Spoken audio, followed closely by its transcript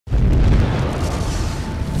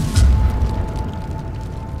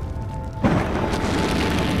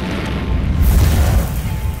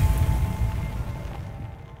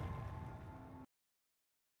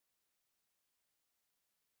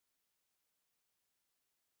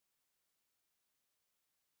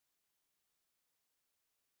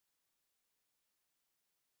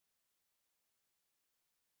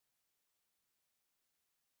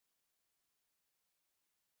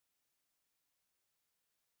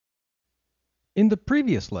In the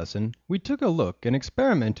previous lesson, we took a look and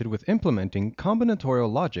experimented with implementing combinatorial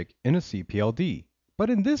logic in a CPLD. But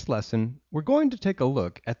in this lesson, we're going to take a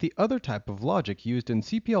look at the other type of logic used in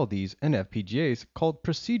CPLDs and FPGAs called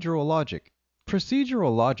procedural logic.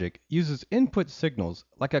 Procedural logic uses input signals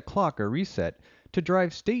like a clock or reset to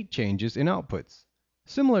drive state changes in outputs,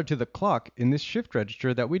 similar to the clock in this shift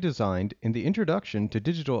register that we designed in the Introduction to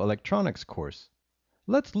Digital Electronics course.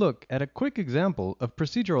 Let's look at a quick example of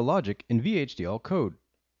procedural logic in VHDL code.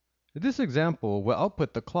 This example will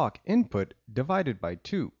output the clock input divided by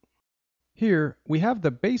 2. Here we have the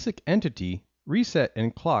basic entity, reset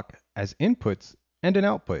and clock as inputs and an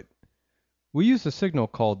output. We use a signal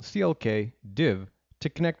called CLK div to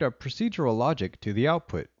connect our procedural logic to the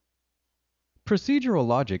output. Procedural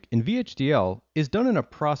logic in VHDL is done in a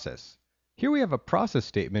process. Here we have a process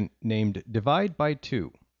statement named divide by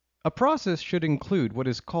 2. A process should include what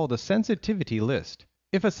is called a sensitivity list.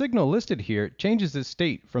 If a signal listed here changes its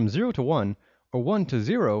state from 0 to 1 or 1 to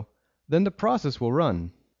 0, then the process will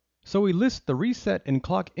run. So we list the reset and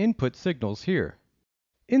clock input signals here.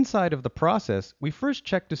 Inside of the process, we first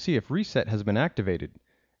check to see if reset has been activated,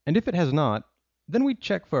 and if it has not, then we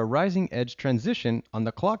check for a rising edge transition on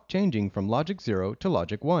the clock changing from logic 0 to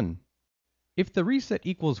logic 1. If the reset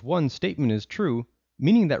equals 1 statement is true,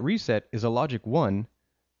 meaning that reset is a logic 1,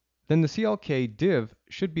 then the CLK div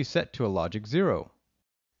should be set to a logic 0.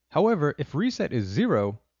 However, if reset is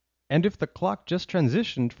 0, and if the clock just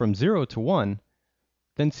transitioned from 0 to 1,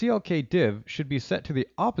 then CLK div should be set to the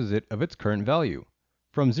opposite of its current value,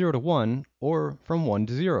 from 0 to 1 or from 1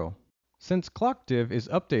 to 0. Since clock div is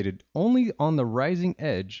updated only on the rising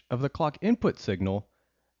edge of the clock input signal,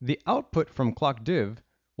 the output from clock div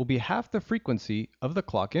will be half the frequency of the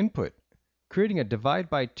clock input, creating a divide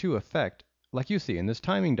by 2 effect like you see in this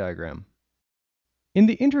timing diagram. In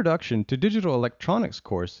the Introduction to Digital Electronics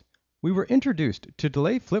course, we were introduced to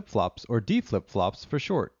delay flip-flops or D flip-flops for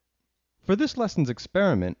short. For this lesson's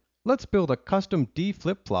experiment, let's build a custom D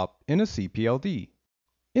flip-flop in a CPLD.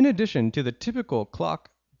 In addition to the typical clock,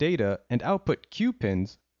 data, and output Q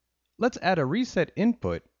pins, let's add a reset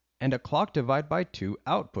input and a clock divide by 2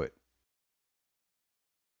 output.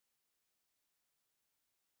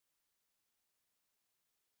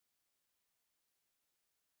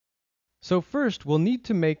 So first, we'll need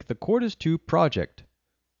to make the Quartus2 project.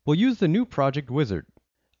 We'll use the new project wizard.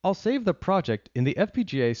 I'll save the project in the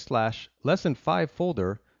FPGA/lesson 5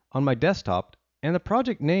 folder on my desktop, and the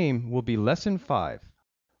project name will be lesson 5.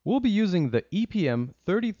 We'll be using the EPM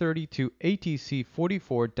 3032 ATC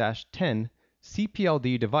 44-10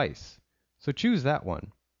 CPLD device, so choose that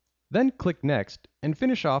one. Then click Next and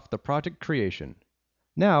finish off the project creation.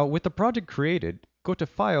 Now, with the project created, go to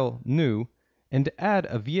File, New, and add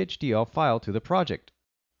a VHDL file to the project.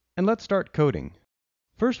 And let's start coding.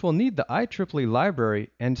 First, we'll need the IEEE library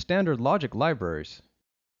and standard logic libraries.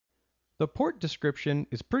 The port description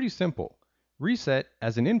is pretty simple. Reset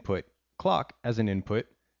as an input, clock as an input,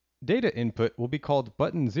 data input will be called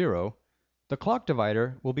button 0, the clock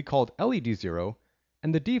divider will be called LED 0,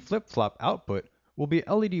 and the D flip-flop output will be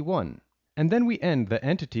LED 1, and then we end the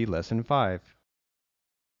entity lesson 5.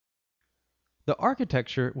 The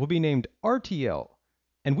architecture will be named RTL,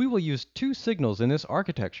 and we will use 2 signals in this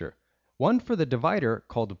architecture, one for the divider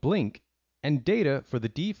called blink, and data for the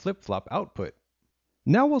D flip-flop output.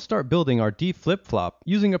 Now we'll start building our D flip-flop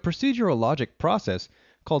using a procedural logic process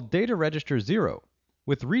called data register 0,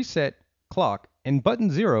 with reset, clock, and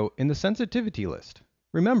button 0 in the sensitivity list.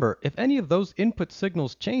 Remember, if any of those input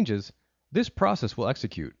signals changes, this process will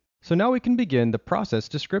execute. So now we can begin the process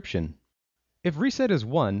description. If reset is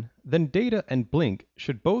 1, then data and blink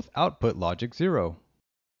should both output logic 0.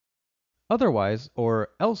 Otherwise, or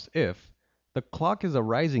else if, the clock is a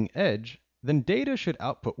rising edge, then data should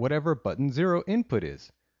output whatever button 0 input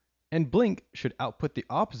is, and blink should output the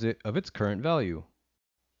opposite of its current value.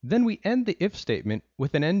 Then we end the if statement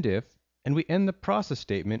with an end if, and we end the process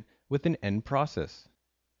statement with an end process.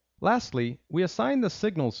 Lastly, we assign the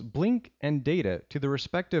signals blink and data to the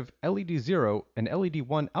respective LED 0 and LED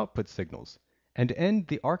 1 output signals, and end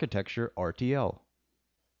the architecture RTL.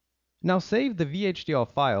 Now save the VHDL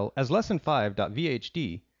file as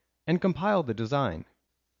lesson5.vhd and compile the design.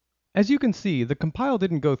 As you can see, the compile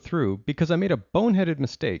didn't go through because I made a boneheaded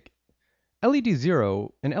mistake. LED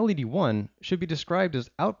 0 and LED 1 should be described as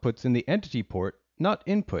outputs in the entity port, not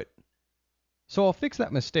input. So I'll fix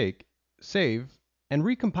that mistake, save, and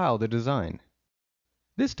recompile the design.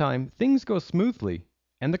 This time, things go smoothly,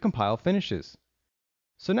 and the compile finishes.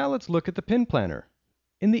 So now let's look at the pin planner.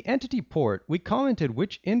 In the entity port, we commented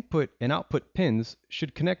which input and output pins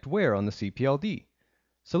should connect where on the CPLD.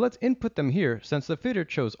 So let's input them here since the figure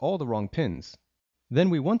chose all the wrong pins. Then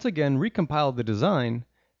we once again recompile the design,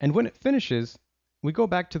 and when it finishes, we go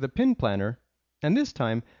back to the pin planner, and this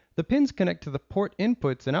time the pins connect to the port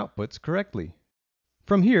inputs and outputs correctly.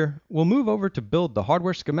 From here, we'll move over to build the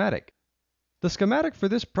hardware schematic. The schematic for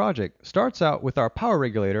this project starts out with our power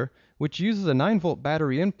regulator, which uses a 9-volt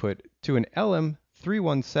battery input to an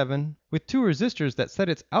LM317 with two resistors that set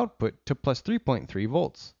its output to plus 3.3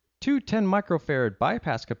 volts. Two 10 microfarad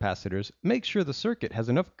bypass capacitors make sure the circuit has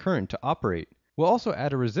enough current to operate. We'll also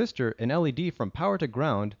add a resistor and LED from power to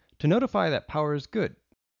ground to notify that power is good.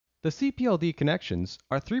 The CPLD connections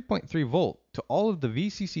are 3.3 volt to all of the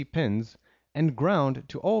VCC pins and ground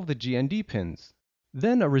to all of the GND pins.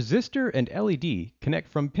 Then a resistor and LED connect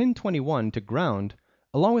from pin 21 to ground,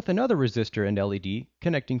 along with another resistor and LED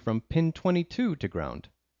connecting from pin 22 to ground.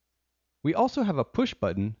 We also have a push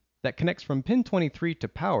button that connects from pin 23 to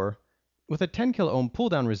power with a 10 kilo ohm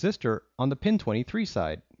pull-down resistor on the pin 23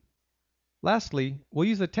 side. Lastly, we'll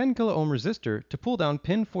use a 10 kilo ohm resistor to pull down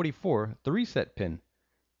pin 44, the reset pin.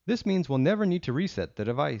 This means we'll never need to reset the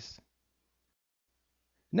device.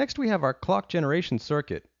 Next we have our clock generation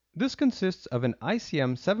circuit. This consists of an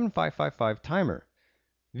ICM 7555 timer.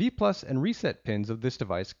 V+ and reset pins of this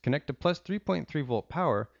device connect to plus 3.3 volt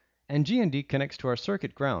power, and GND connects to our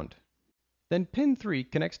circuit ground. Then pin 3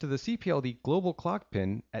 connects to the CPLD global clock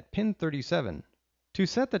pin at pin 37. To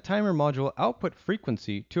set the timer module output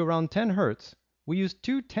frequency to around 10 Hz, we use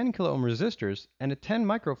two 10 kilo ohm resistors and a 10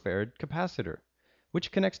 microfarad capacitor,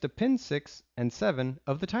 which connects to pin 6 and 7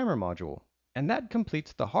 of the timer module. And that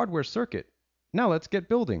completes the hardware circuit. Now let's get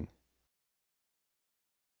building.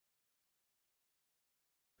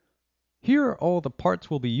 Here are all the parts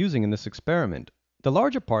we'll be using in this experiment. The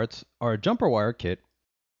larger parts are a jumper wire kit,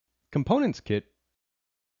 components kit,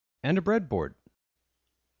 and a breadboard.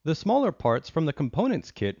 The smaller parts from the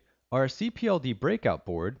components kit are a CPLD breakout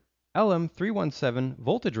board, LM317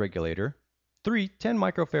 voltage regulator, three 10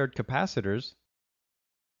 microfarad capacitors,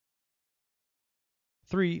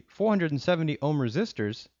 three 470 ohm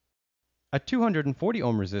resistors, a 240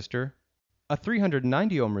 ohm resistor, a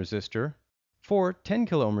 390 ohm resistor, four 10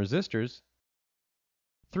 kilo ohm resistors,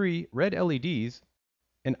 three red LEDs,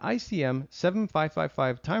 an ICM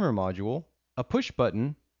 7555 timer module, a push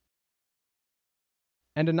button,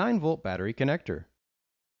 and a 9-volt battery connector.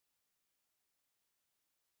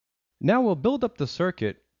 Now we'll build up the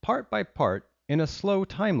circuit part by part in a slow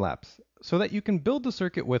time lapse so that you can build the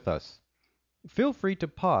circuit with us. Feel free to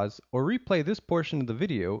pause or replay this portion of the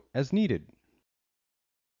video as needed.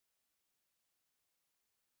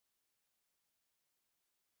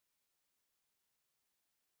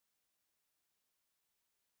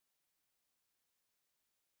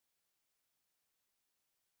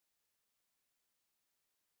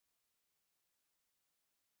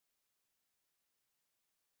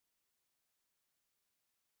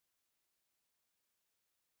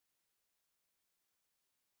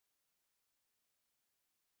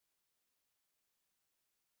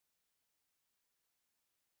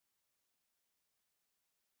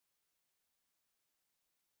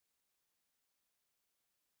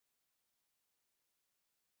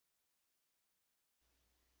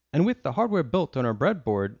 And with the hardware built on our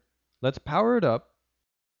breadboard, let's power it up,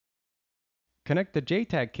 connect the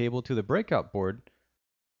JTAG cable to the breakout board,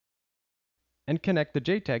 and connect the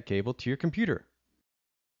JTAG cable to your computer.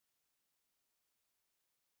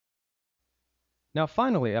 Now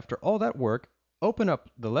finally, after all that work, open up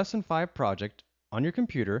the Lesson 5 project on your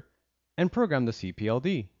computer and program the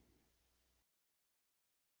CPLD.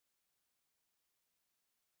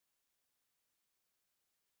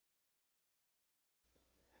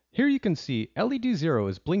 Here you can see LED 0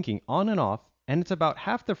 is blinking on and off, and it's about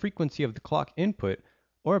half the frequency of the clock input,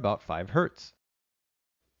 or about 5 Hz.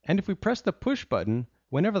 And if we press the push button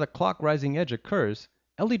whenever the clock rising edge occurs,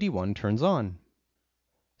 LED 1 turns on.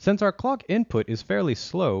 Since our clock input is fairly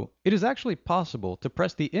slow, it is actually possible to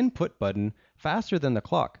press the input button faster than the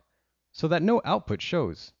clock, so that no output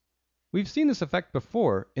shows. We've seen this effect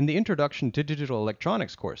before in the Introduction to Digital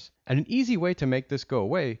Electronics course, and an easy way to make this go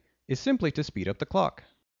away is simply to speed up the clock.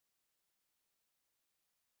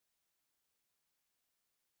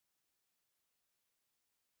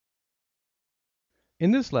 In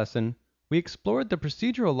this lesson, we explored the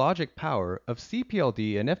procedural logic power of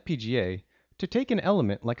CPLD and FPGA to take an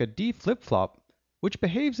element like a D flip-flop, which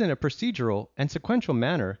behaves in a procedural and sequential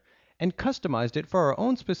manner, and customized it for our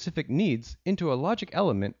own specific needs into a logic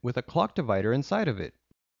element with a clock divider inside of it.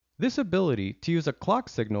 This ability to use a clock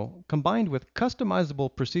signal combined with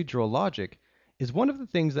customizable procedural logic is one of the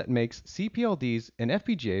things that makes CPLDs and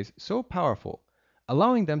FPGAs so powerful,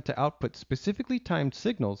 allowing them to output specifically timed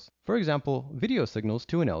signals, for example, video signals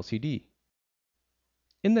to an LCD.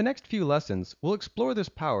 In the next few lessons, we'll explore this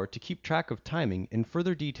power to keep track of timing in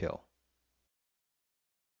further detail.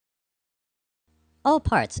 All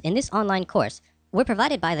parts in this online course were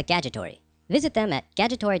provided by the Gadgetory. Visit them at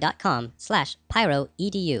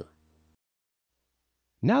gadgetory.com/PyroEDU.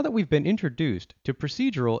 Now that we've been introduced to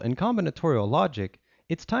procedural and combinatorial logic,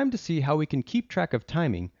 it's time to see how we can keep track of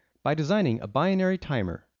timing by designing a binary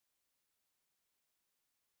timer.